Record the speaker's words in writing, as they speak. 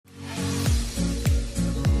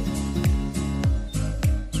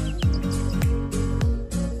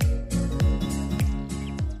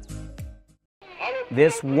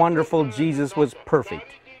This wonderful Jesus was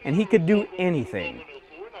perfect, and he could do anything.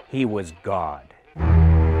 He was God.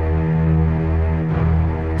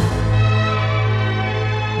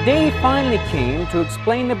 Day finally came to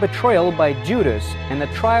explain the betrayal by Judas and the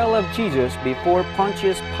trial of Jesus before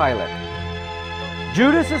Pontius Pilate.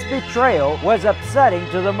 Judas's betrayal was upsetting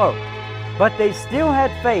to the most, but they still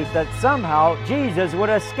had faith that somehow Jesus would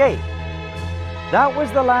escape. That was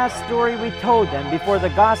the last story we told them before the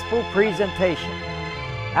gospel presentation.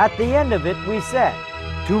 At the end of it, we said,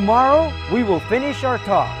 "Tomorrow we will finish our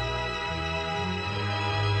talk."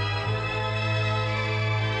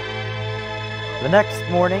 The next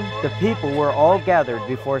morning, the people were all gathered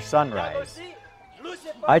before sunrise.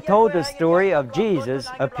 I told the story of Jesus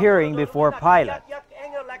appearing before Pilate.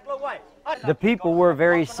 The people were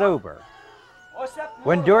very sober.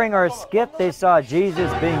 When during our skit they saw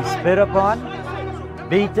Jesus being spit upon,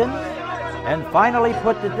 beaten, and finally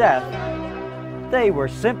put to death, they were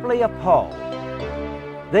simply appalled.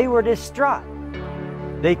 They were distraught.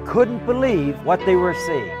 They couldn't believe what they were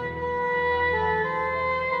seeing.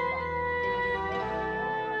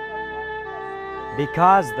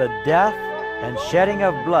 Because the death and shedding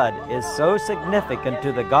of blood is so significant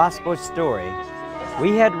to the gospel story,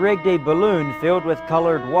 we had rigged a balloon filled with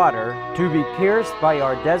colored water to be pierced by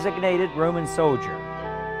our designated Roman soldier.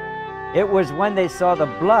 It was when they saw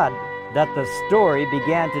the blood that the story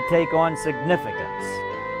began to take on significance.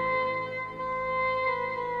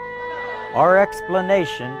 Our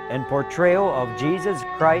explanation and portrayal of Jesus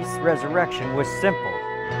Christ's resurrection was simple,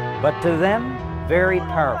 but to them, very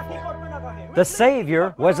powerful. The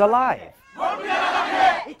Savior was alive.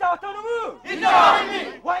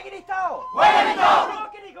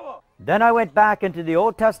 Then I went back into the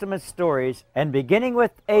Old Testament stories and, beginning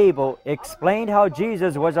with Abel, explained how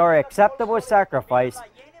Jesus was our acceptable sacrifice,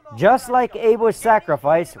 just like Abel's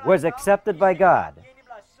sacrifice was accepted by God.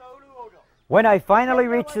 When I finally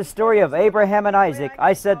reached the story of Abraham and Isaac,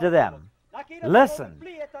 I said to them, "Listen,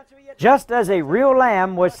 just as a real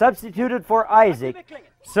lamb was substituted for Isaac,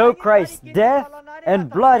 so Christ's death and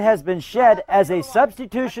blood has been shed as a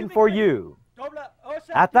substitution for you."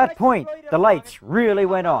 At that point, the lights really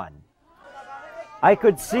went on. I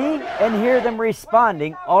could see and hear them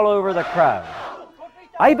responding all over the crowd.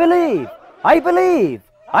 "I believe! I believe!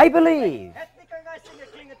 I believe!"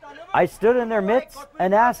 I stood in their midst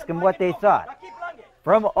and asked them what they thought.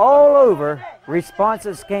 From all over,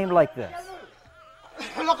 responses came like this.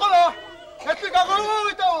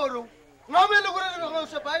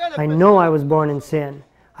 "I know I was born in sin.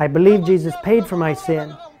 I believe Jesus paid for my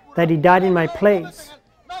sin, that He died in my place.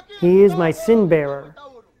 He is my sin bearer."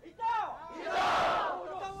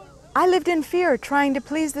 I lived in fear, trying to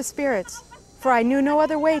please the spirits, for I knew no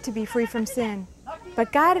other way to be free from sin.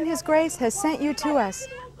 But God in His grace has sent you to us.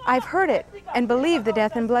 I've heard it and believe the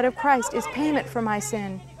death and blood of Christ is payment for my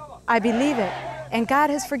sin. I believe it, and God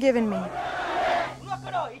has forgiven me.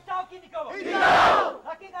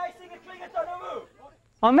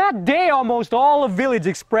 On that day, almost all the village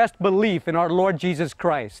expressed belief in our Lord Jesus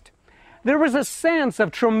Christ. There was a sense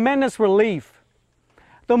of tremendous relief.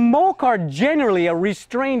 The Moke are generally a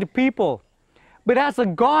restrained people, but as the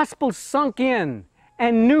gospel sunk in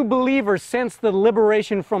and new believers sensed the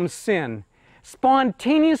liberation from sin,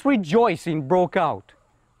 spontaneous rejoicing broke out.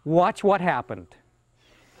 Watch what happened.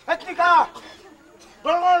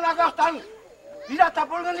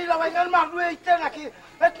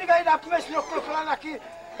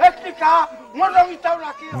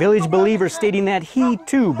 Village believer stating that he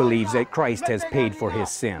too believes that Christ has paid for his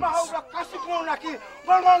sins.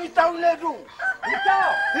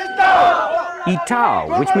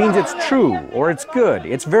 EETaow, which means it's true or it's good,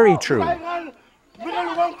 it's very true.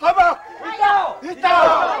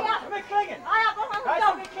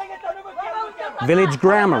 Village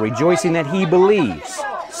grandma rejoicing that he believes,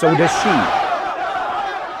 so does she.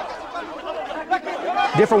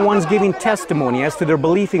 Different ones giving testimony as to their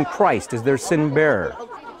belief in Christ as their sin bearer.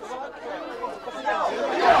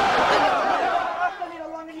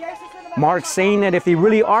 Mark saying that if they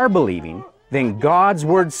really are believing, then God's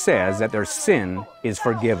word says that their sin is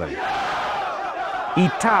forgiven.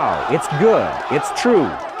 EETaow, it's good, it's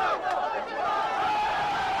true.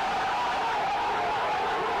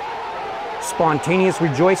 Spontaneous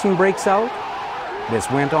rejoicing breaks out. This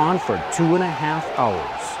went on for 2.5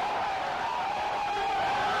 hours.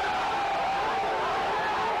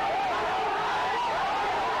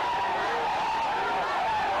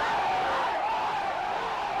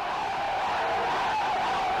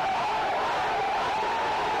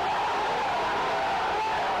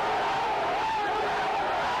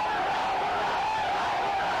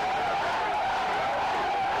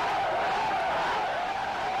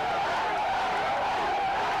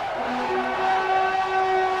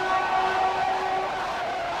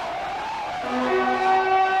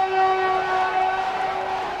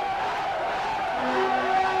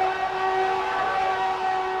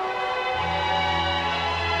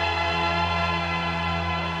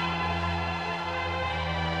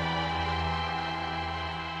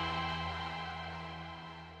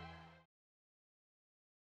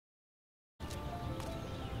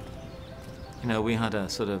 You know, we had a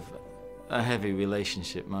sort of a heavy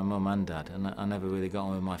relationship, my mum and dad, and I never really got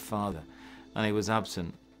on with my father. And he was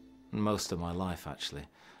absent most of my life, actually,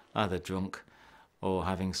 either drunk or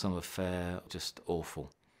having some affair, just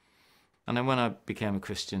awful. And then when I became a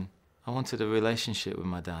Christian, I wanted a relationship with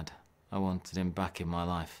my dad. I wanted him back in my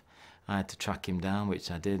life. I had to track him down,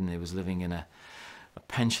 which I did, and he was living in a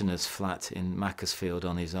pensioner's flat in Macclesfield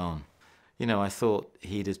on his own. You know, I thought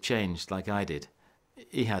he'd have changed like I did.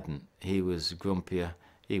 He hadn't. He was grumpier,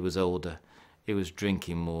 he was older, he was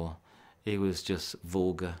drinking more, he was just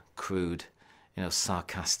vulgar, crude, you know,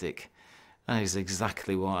 sarcastic, and he's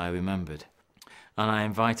exactly what I remembered. And I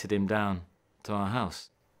invited him down to our house,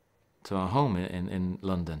 to our home in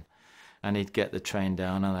London, and he'd get the train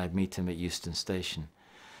down and I'd meet him at Euston Station.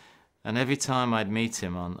 And every time I'd meet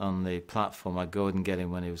him on the platform, I'd go and get him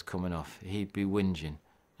when he was coming off. He'd be whinging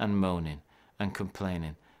and moaning and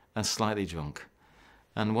complaining and slightly drunk.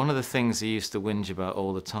 And one of the things he used to whinge about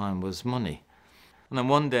all the time was money. And then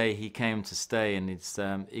one day he came to stay and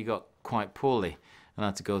he got quite poorly and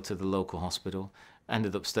had to go to the local hospital.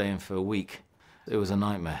 Ended up staying for a week. It was a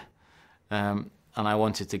nightmare. And I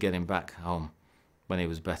wanted to get him back home when he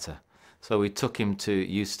was better. So we took him to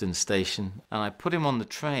Euston Station and I put him on the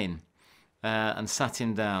train and sat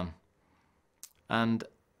him down. And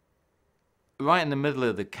right in the middle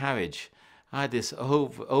of the carriage, I had this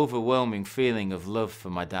overwhelming feeling of love for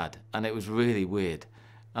my dad, and it was really weird.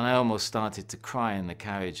 And I almost started to cry in the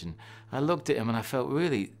carriage, and I looked at him and I felt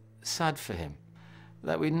really sad for him,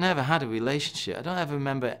 that we'd never had a relationship. I don't ever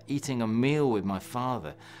remember eating a meal with my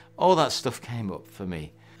father. All that stuff came up for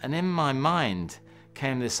me. And in my mind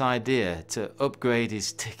came this idea to upgrade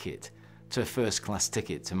his ticket to a first-class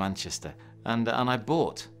ticket to Manchester. And I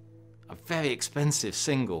bought a very expensive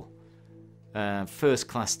single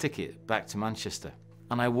first-class ticket back to Manchester.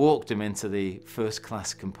 And I walked him into the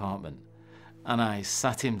first-class compartment and I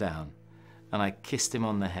sat him down and I kissed him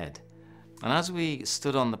on the head. And as we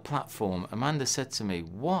stood on the platform, Amanda said to me,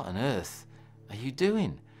 "What on earth are you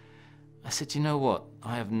doing?" I said, "You know what?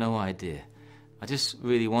 I have no idea. I just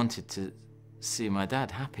really wanted to see my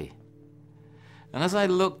dad happy." And as I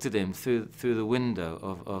looked at him through the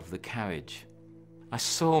window of the carriage, I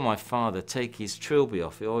saw my father take his trilby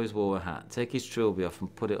off. He always wore a hat. Take his trilby off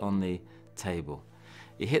and put it on the table.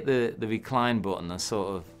 He hit the recline button and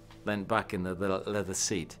sort of leant back in the leather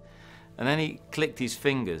seat. And then he clicked his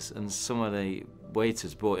fingers and some of the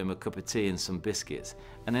waiters brought him a cup of tea and some biscuits.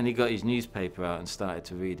 And then he got his newspaper out and started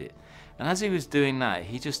to read it. And as he was doing that,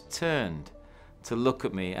 he just turned to look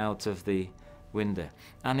at me out of the window.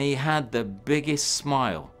 And he had the biggest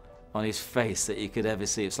smile on his face that you could ever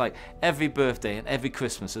see. It's like every birthday and every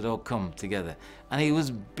Christmas had all come together. And he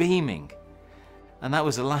was beaming. And that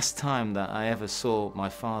was the last time that I ever saw my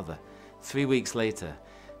father. 3 weeks later,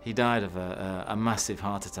 he died of a massive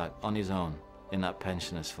heart attack on his own in that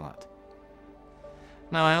pensioner's flat.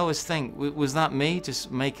 Now, I always think, was that me just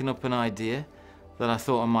making up an idea that I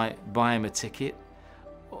thought I might buy him a ticket?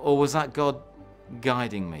 Or was that God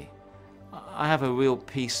guiding me? I have a real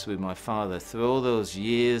peace with my father through all those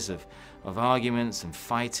years of arguments and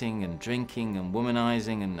fighting and drinking and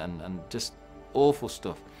womanizing and just awful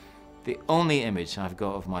stuff. The only image I've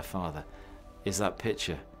got of my father is that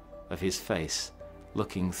picture of his face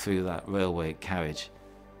looking through that railway carriage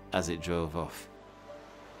as it drove off.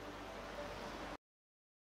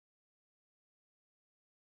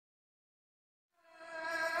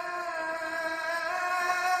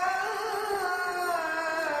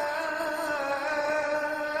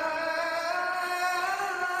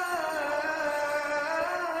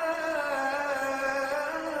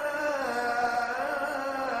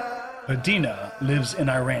 Padina lives in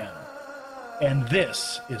Iran, and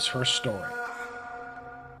this is her story.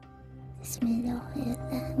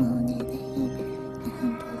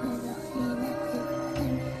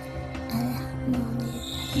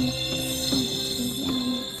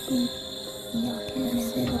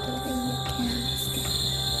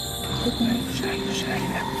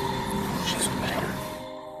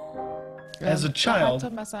 As a child,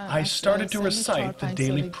 I started to recite the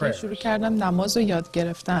daily prayers.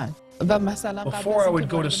 Before I would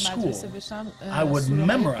go to school, I would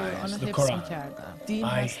memorize the Quran.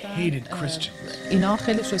 I hated Christians.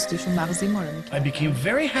 I became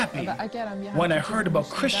very happy when I heard about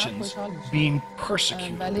Christians being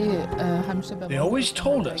persecuted. They always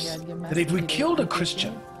told us that if we killed a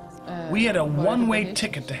Christian, we had a one-way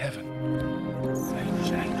ticket to heaven.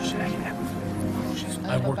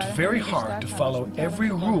 I worked very hard to follow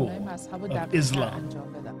every rule of Islam.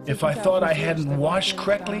 If I thought I hadn't washed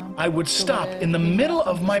correctly, I would stop in the middle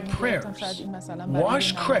of my prayers,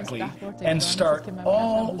 wash correctly, and start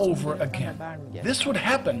all over again. This would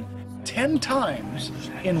happen 10 times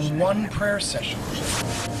in one prayer session.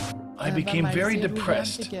 I became very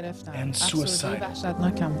depressed and suicidal.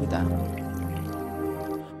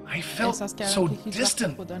 I felt so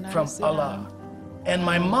distant from Allah, and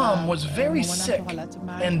my mom was very sick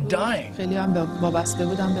and dying.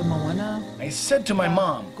 I said to my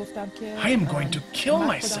mom, I am going to kill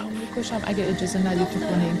myself.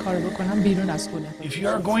 If you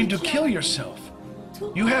are going to kill yourself,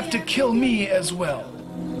 you have to kill me as well.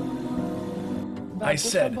 I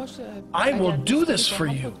said, I will do this for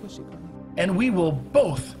you, and we will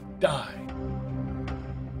both die.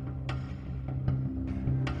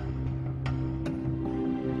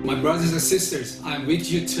 My brothers and sisters, I'm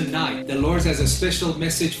with you tonight. The Lord has a special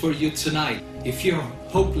message for you tonight. If you're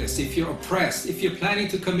hopeless, if you're oppressed, if you're planning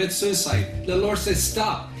to commit suicide, the Lord says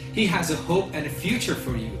stop. He has a hope and a future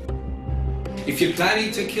for you. If you're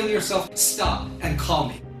planning to kill yourself, stop and call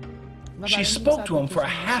me. She spoke to him for a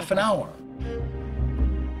half an hour.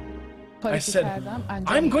 I said,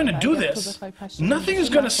 I'm going to do this. Nothing is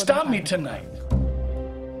going to stop me tonight.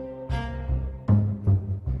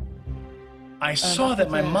 I saw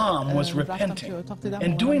that my mom was repenting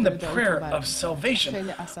and doing the prayer of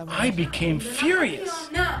salvation. I became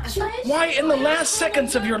furious. Why in the last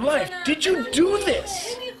seconds of your life did you do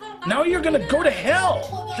this? Now you're going to go to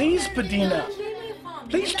hell. Please, Padina,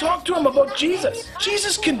 please talk to him about Jesus.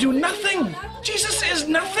 Jesus can do nothing. Jesus is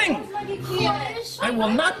nothing. I will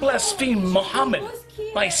not blaspheme Muhammad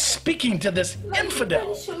by speaking to this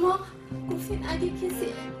infidel.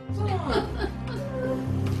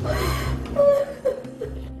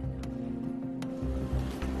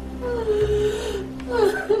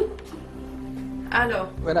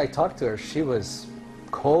 When I talked to her, she was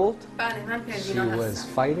cold, she was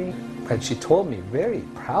fighting, and she told me very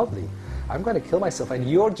proudly, I'm going to kill myself and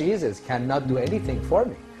your Jesus cannot do anything for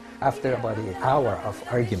me. After about an hour of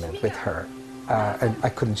argument with her, and I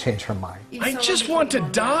couldn't change her mind. I just want to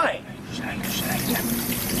die.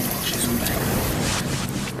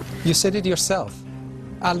 You said it yourself.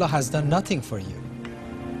 Allah has done nothing for you.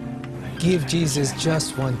 Give Jesus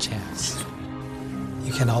just one chance.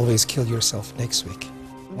 You can always kill yourself next week.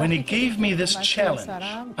 When he gave me this challenge,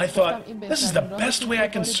 I thought, this is the best way I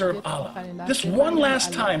can serve Allah. This one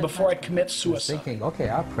last time before I commit suicide. Thinking, okay,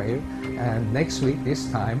 I'll pray, and next week, this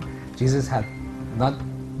time, Jesus had not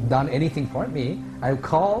done anything for me. I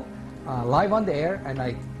call live on the air and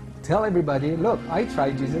I tell everybody, look, I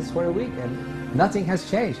tried Jesus for a week and nothing has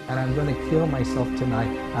changed, and I'm going to kill myself tonight,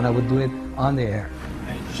 and I would do it on the air.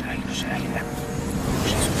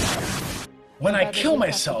 When I kill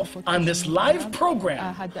myself on this live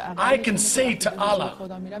program, I can say to Allah,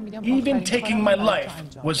 even taking my life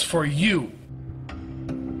was for you.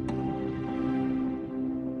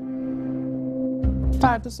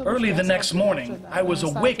 Early the next morning, I was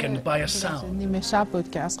awakened by a sound.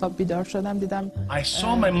 I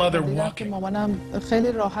saw my mother walking,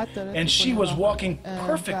 and she was walking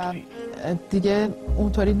perfectly.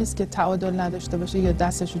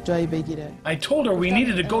 I told her we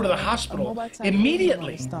needed to go to the hospital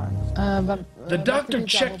immediately. The doctor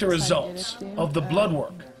checked the results of the blood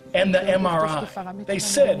work and the MRI. They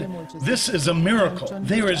said, this is a miracle.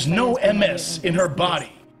 There is no MS in her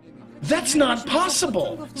body. That's not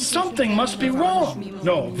possible. Something must be wrong.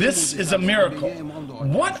 No, this is a miracle.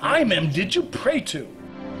 What imam did you pray to?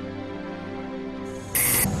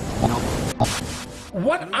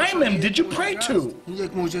 What imam did you pray to?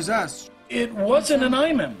 It wasn't an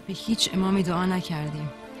imam.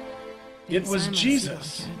 It was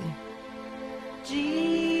Jesus.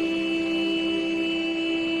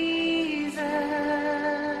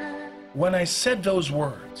 When I said those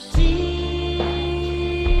words,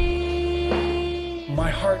 my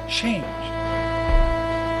heart changed.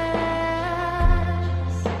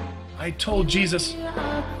 I told Jesus,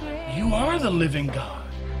 you are the living God.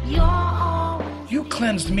 You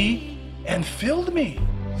cleansed me and filled me.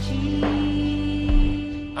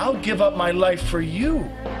 I'll give up my life for you.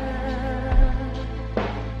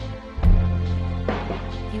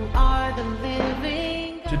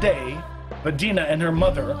 Today, Padina and her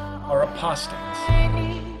mother are apostates.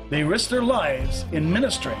 They risked their lives in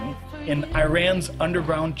ministering in Iran's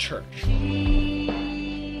underground church.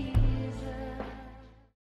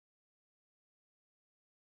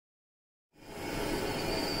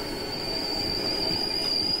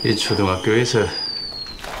 이 초등학교에서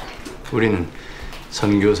우리는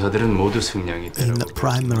In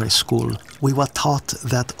primary school, we were taught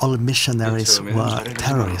that all missionaries were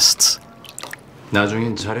terrorists.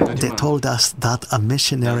 They told us that a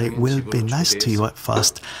missionary will be nice to you at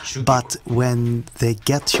first, but when they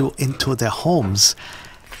get you into their homes,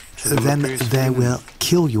 then they will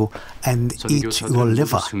kill you and eat your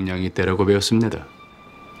liver.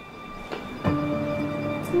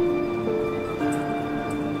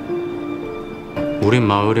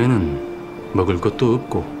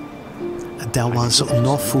 There was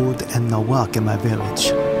no food and no work in my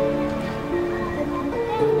village.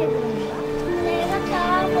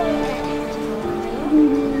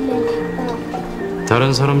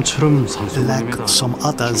 Like some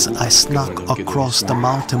others, I snuck across the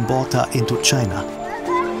mountain border into China.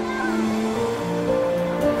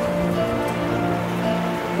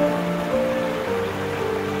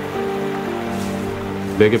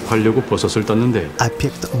 I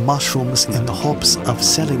picked mushrooms in the hopes of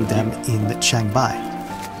selling them in Shanghai.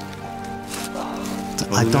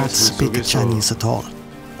 I don't speak Chinese at all.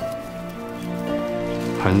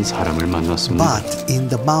 But in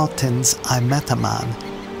the mountains, I met a man.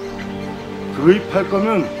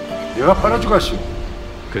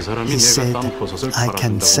 He said, I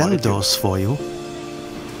can sell those for you.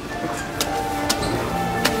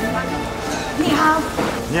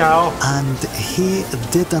 And he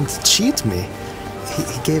didn't cheat me. He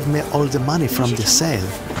gave me all the money from the sale.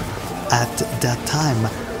 At that time,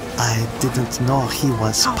 I didn't know he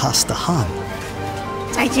was Pastor Han.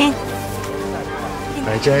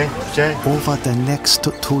 Over the next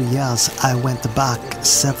 2 years, I went back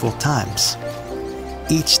several times.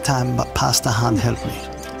 Each time, Pastor Han helped me.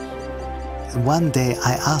 One day,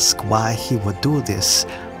 I asked why he would do this,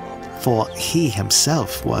 for he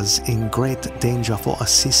himself was in great danger for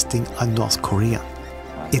assisting a North Korean.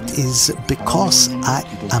 It is because I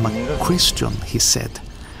am a Christian, he said.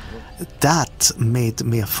 That made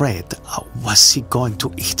me afraid. Was he going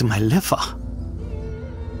to eat my liver?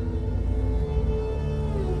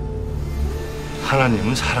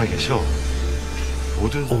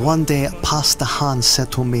 One day, Pastor Han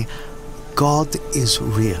said to me, God is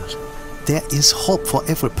real. There is hope for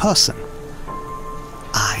every person.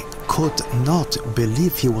 I could not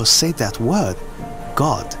believe he would say that word.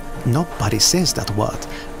 God. Nobody says that word.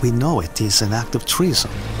 We know it is an act of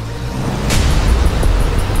treason.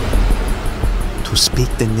 To speak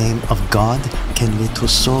the name of God can lead to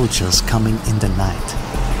soldiers coming in the night.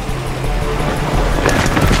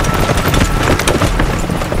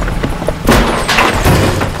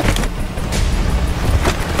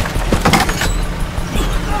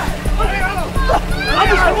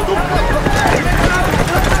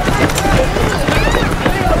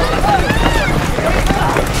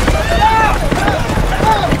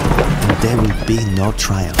 There will be no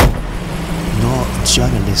trial. No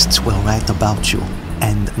journalists will write about you,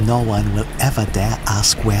 and no one will ever dare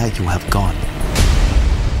ask where you have gone.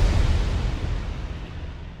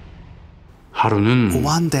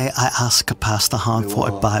 One day I asked Pastor Han for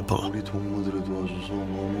a Bible.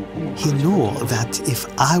 He knew that if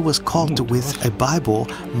I was caught with a Bible,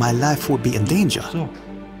 my life would be in danger.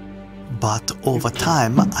 But over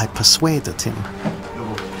time, I persuaded him.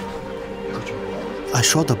 I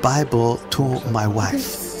showed the Bible to my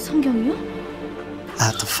wife.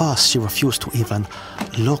 At first, she refused to even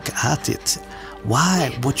look at it.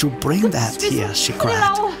 Why would you bring that here? She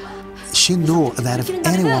cried. She knew that if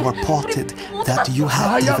anyone reported that you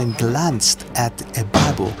had even glanced at a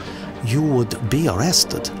Bible, you would be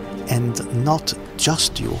arrested. And not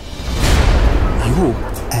just you. You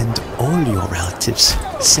and all your relatives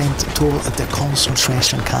sent to the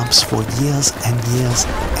concentration camps for years and years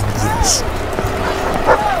and years.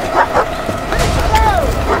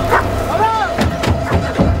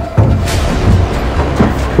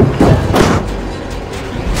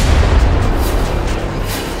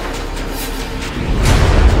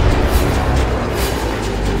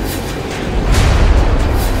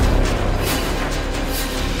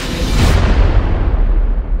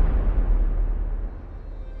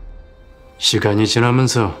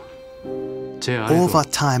 Over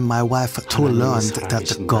time, my wife too learned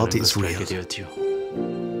that God is real.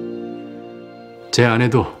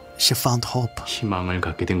 She found hope.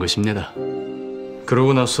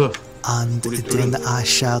 And then I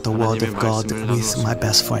shared the word of God with my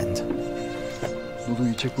best friend.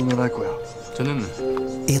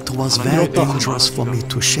 It was very dangerous for me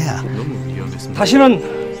to share.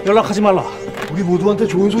 다시는 연락하지 말라. 우리 모두한테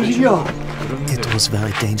좋은 소식이야. It was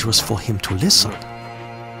very dangerous for him to listen.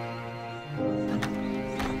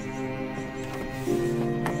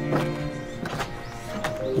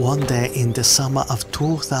 One day in the summer of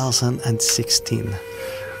 2016,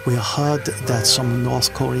 we heard that some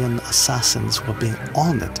North Korean assassins were being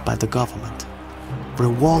honored by the government,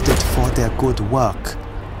 rewarded for their good work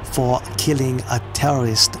for killing a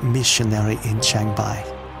terrorist missionary in Chiang-Mai.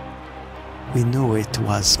 We knew it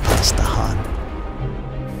was Pastor Han.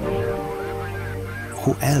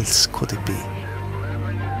 Who else could it be?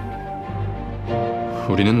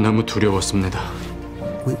 우리는 너무 두려웠습니다.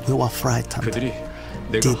 We were frightened.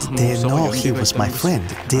 Did they know he was my friend?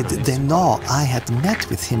 Did they know I had met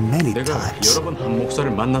with him many times? 여러 번 한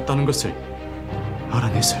목사를 만났다는 것을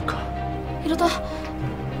알아냈을까? 이러다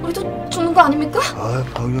우리도 죽는 거 아닙니까?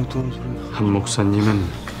 한 목사님은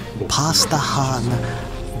Pastor Han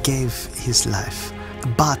gave his life,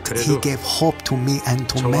 but he gave hope to me and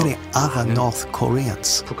to many other North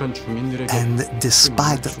Koreans. And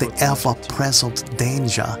despite the ever-present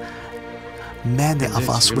danger, many of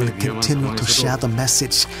us will continue to share the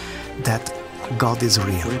message that God is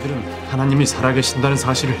real. 우리들은 하나님이 살아계신다는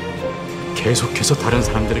사실을 계속해서 다른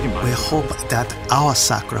사람들에게 We hope that our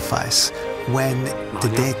sacrifice, when the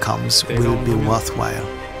day comes, will be worthwhile,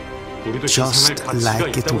 just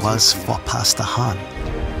like it was for Pastor Han.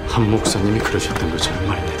 한 목사님이 그러셨던 것처럼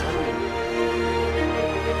말입니다.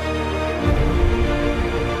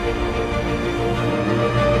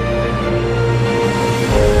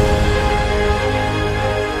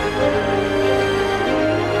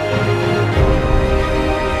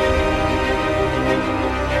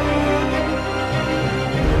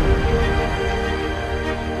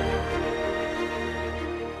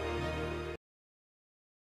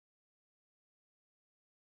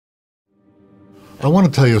 I want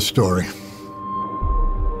to tell you a story.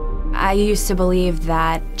 I used to believe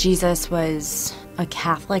that Jesus was a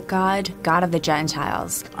Catholic God, God of the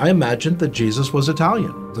Gentiles. I imagined that Jesus was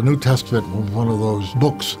Italian. The New Testament was one of those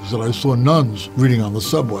books that I saw nuns reading on the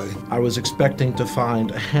subway. I was expecting to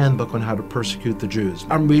find a handbook on how to persecute the Jews.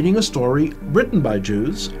 I'm reading a story written by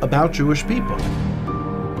Jews about Jewish people.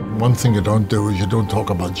 One thing you don't do is you don't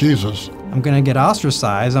talk about Jesus. I'm gonna get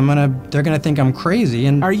ostracized. They're gonna think I'm crazy.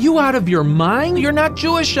 And are you out of your mind? You're not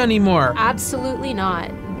Jewish anymore. Absolutely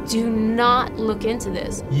not. Do not look into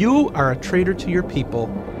this. You are a traitor to your people.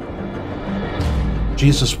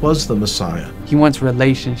 Jesus was the Messiah. He wants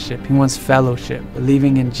relationship. He wants fellowship.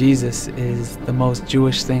 Believing in Jesus is the most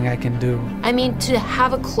Jewish thing I can do. I mean, to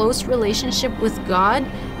have a close relationship with God,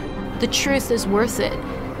 the truth is worth it.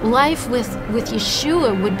 Life with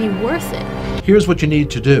Yeshua would be worth it. Here's what you need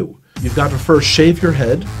to do. You've got to first shave your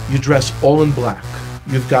head. You dress all in black.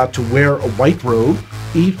 You've got to wear a white robe,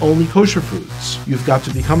 eat only kosher foods. You've got to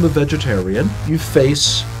become a vegetarian. You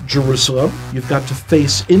face Jerusalem. You've got to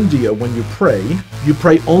face India when you pray. You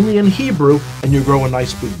pray only in Hebrew, and you grow a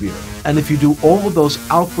nice big beard. And if you do all of those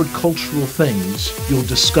outward cultural things, you'll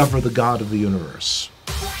discover the God of the universe.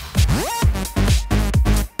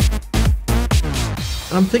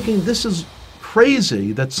 And I'm thinking, this is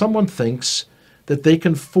crazy that someone thinks that they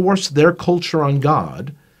can force their culture on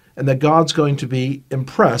God and that God's going to be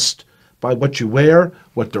impressed by what you wear,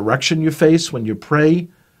 what direction you face when you pray,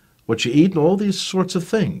 what you eat, and all these sorts of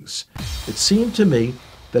things. It seemed to me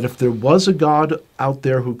that if there was a God out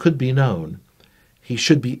there who could be known, he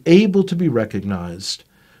should be able to be recognized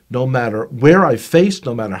no matter where I face,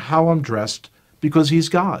 no matter how I'm dressed, because he's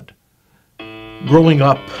God. Growing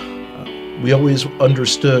up, we always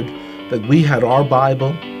understood that we had our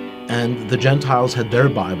Bible and the Gentiles had their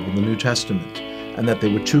Bible, the New Testament, and that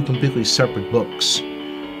they were two completely separate books.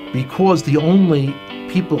 Because the only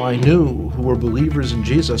people I knew who were believers in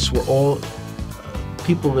Jesus were all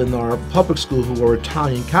people in our public school who were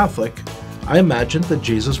Italian Catholic, I imagined that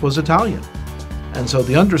Jesus was Italian. And so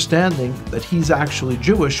the understanding that he's actually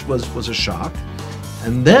Jewish was a shock.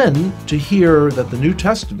 And then to hear that the New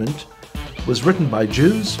Testament was written by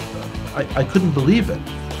Jews, I couldn't believe it.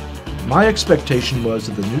 My expectation was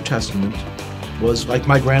that the New Testament was like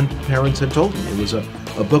my grandparents had told me. It was a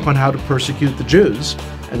book on how to persecute the Jews,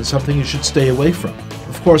 and something you should stay away from.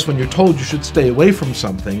 Of course, when you're told you should stay away from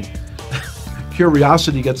something,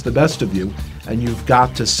 curiosity gets the best of you, and you've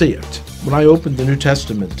got to see it. When I opened the New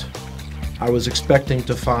Testament, I was expecting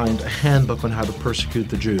to find a handbook on how to persecute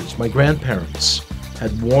the Jews. My grandparents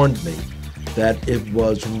had warned me that it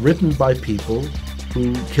was written by people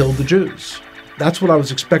who killed the Jews. That's what I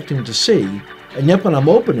was expecting to see, and yet when I'm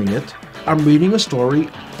opening it, I'm reading a story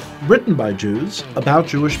written by Jews about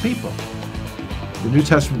Jewish people. The New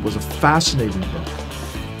Testament was a fascinating book.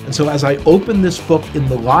 And so as I opened this book in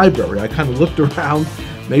the library, I kind of looked around,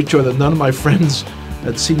 made sure that none of my friends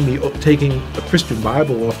had seen me taking a Christian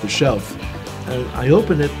Bible off the shelf. And I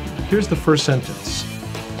opened it, here's the first sentence.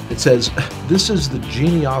 It says, this is the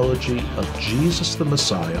genealogy of Jesus the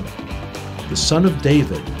Messiah, the son of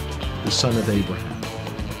David, the son of Abraham.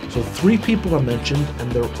 So 3 people are mentioned,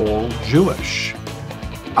 and they're all Jewish.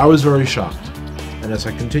 I was very shocked. And as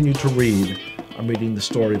I continued to read, I'm reading the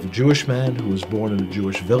story of a Jewish man who was born in a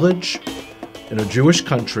Jewish village, in a Jewish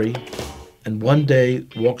country, and one day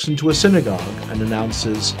walks into a synagogue and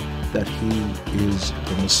announces that he is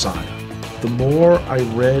the Messiah. The more I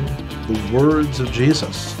read the words of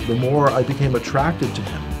Jesus, the more I became attracted to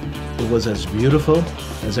him. It was as beautiful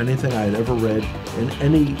as anything I had ever read in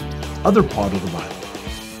any other part of the Bible.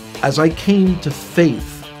 As I came to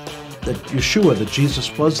faith that Yeshua, that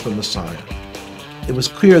Jesus was the Messiah, it was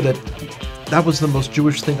clear that that was the most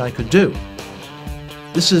Jewish thing I could do.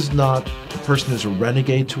 This is not the person who's a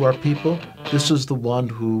renegade to our people. This is the one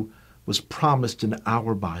who was promised in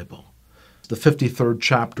our Bible, the 53rd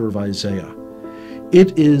chapter of Isaiah.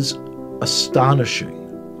 It is astonishing.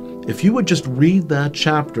 If you would just read that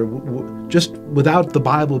chapter, just without the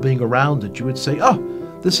Bible being around it, you would say, oh,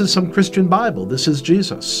 this is some Christian Bible. This is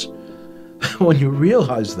Jesus. When you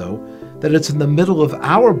realize, though, that it's in the middle of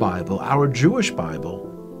our Bible, our Jewish Bible.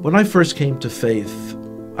 When I first came to faith,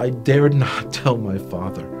 I dared not tell my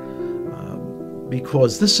father,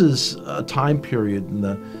 because this is a time period in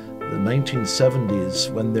the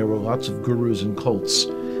 1970s when there were lots of gurus and cults,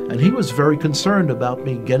 and he was very concerned about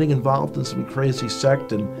me getting involved in some crazy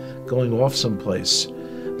sect and going off someplace.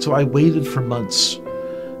 So I waited for months,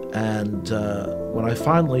 and when I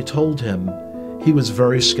finally told him, he was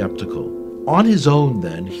very skeptical. On his own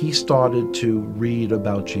then, he started to read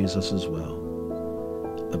about Jesus as well.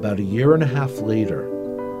 About a year and a half later,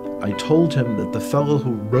 I told him that the fellow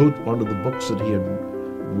who wrote one of the books that he had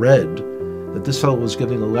read, that this fellow was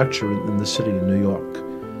giving a lecture in the city of New York.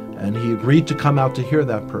 And he agreed to come out to hear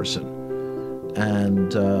that person.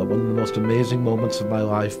 And one of the most amazing moments of my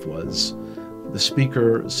life was the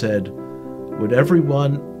speaker said, would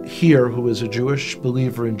everyone here who is a Jewish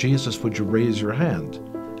believer in Jesus, would you raise your hand?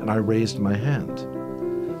 And I raised my hand.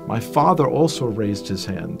 My father also raised his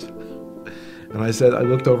hand. And I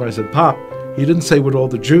looked over and I said, Pop, he didn't say would all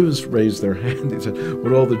the Jews raise their hand. He said,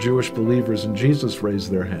 would all the Jewish believers in Jesus raise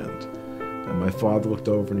their hand? And my father looked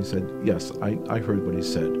over and he said, yes, I heard what he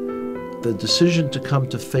said. The decision to come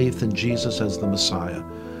to faith in Jesus as the Messiah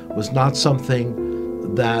was not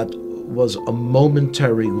something that was a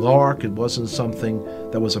momentary lark. It wasn't something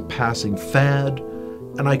that was a passing fad.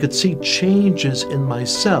 And I could see changes in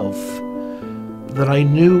myself that I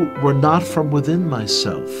knew were not from within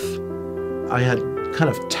myself. I had kind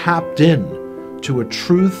of tapped in to a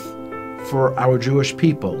truth for our Jewish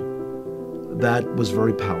people that was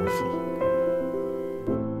very powerful.